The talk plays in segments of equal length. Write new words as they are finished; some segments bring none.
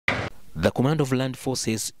The Command of Land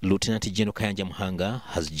Forces, Lt.Gen Kayanja Muhanga,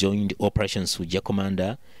 has joined Operation Suja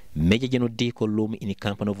Commander Major General D. Kalivuli in a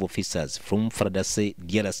company of officers from FARDC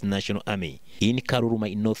DRC National Army in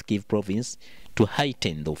Kaluluma in North Kivu province to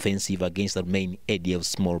heighten the offensive against the main ADF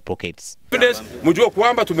small pockets. Mjua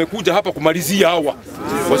kwamba tumekuja hapa kumalizia hawa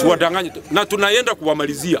wasiwadanganye na tunaenda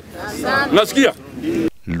kuwamalizia. Nasikia?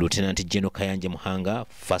 Lt.Gen Kayanja Muhanga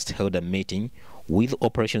first held a meeting with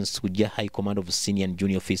Operation Suja High Command of senior and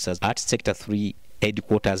junior officers at Sector 3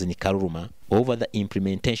 headquarters in Kaluluma over the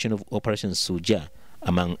implementation of Operation Suja,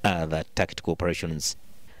 among other tactical operations.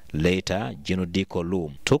 Later, General D.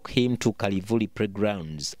 Kaluluma took him to Kalivuli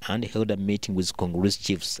playgrounds and held a meeting with Congolese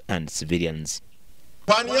chiefs and civilians.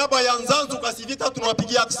 Kwa niaba ya nzanzu kasivita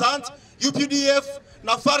tunawapigia asante UPDF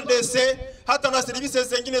na FARDC hata na services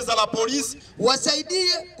zingine za la polisi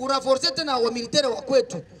wasaidie kuraforce tena wa militari wa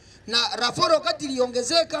kwetu. Na raforo wakati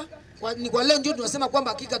iliongezeka ni kwa leo ndio tunasema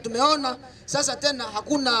kwamba hakika tumeona sasa tena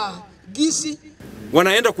hakuna gisi.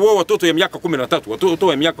 Wanaenda kuoa watoto ya miaka 13,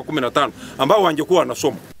 watoto ya miaka 15 ambao wangekuwa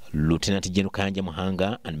wanasoma. Lt.Gen Kayanja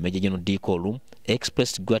Muhanga and Major General D. Kaluluma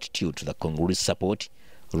expressed gratitude to the Congolese support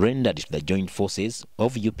rendered to the joint forces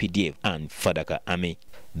of UPDF and FARDC Army.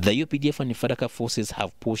 The UPDF and FARDC forces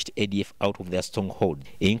have pushed ADF out of their stronghold,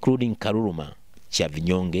 including Kaluluma,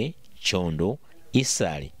 Chavinyonge, Chondo,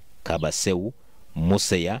 Isari, Kabaseu,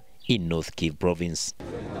 Museya in North Kivu province.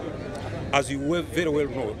 As you very well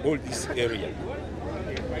know, all this area,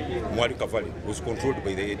 Mwalika Valley, was controlled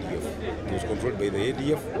by the ADF. It was controlled by the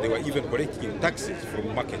ADF. They were even collecting taxes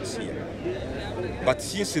from markets here. But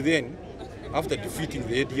since then, after defeating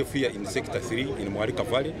the ADF here in Sector 3 in Mwalika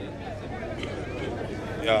Valley,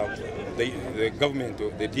 the government,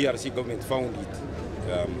 the DRC government found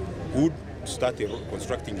it good to start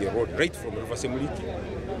constructing a road right from River Semuliki.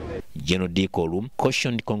 General D. Kaluluma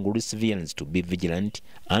cautioned Congolese civilians to be vigilant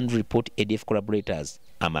and report ADF collaborators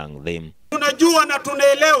among them. Tunajua na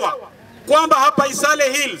tunaelewa kwamba hapa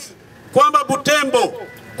Isale Hills, kwamba Butembo,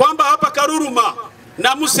 kwamba hapa Kaluluma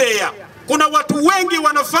na Museya kuna watu wengi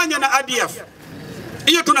wanafanya na ADF.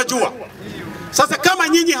 Hiyo tunajua. Sasa kama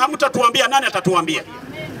nyinyi hamtatuambia, nani atatuambia?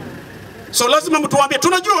 So lazima mtuambie.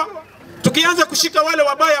 Tunajua tukianza kushika wale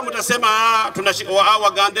wabaya mtasema tunashika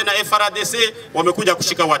Wagande na FARDC wamekuja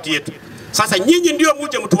kushika watu yetu. Sasa nyinyi ndio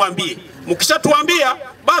muje mtuambie. Mkishatuambia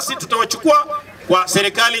basi tutawachukua kwa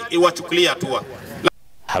serikali iwachukulia hatua.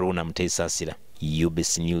 Haruna Mtesa Sila,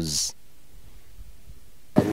 UBC News.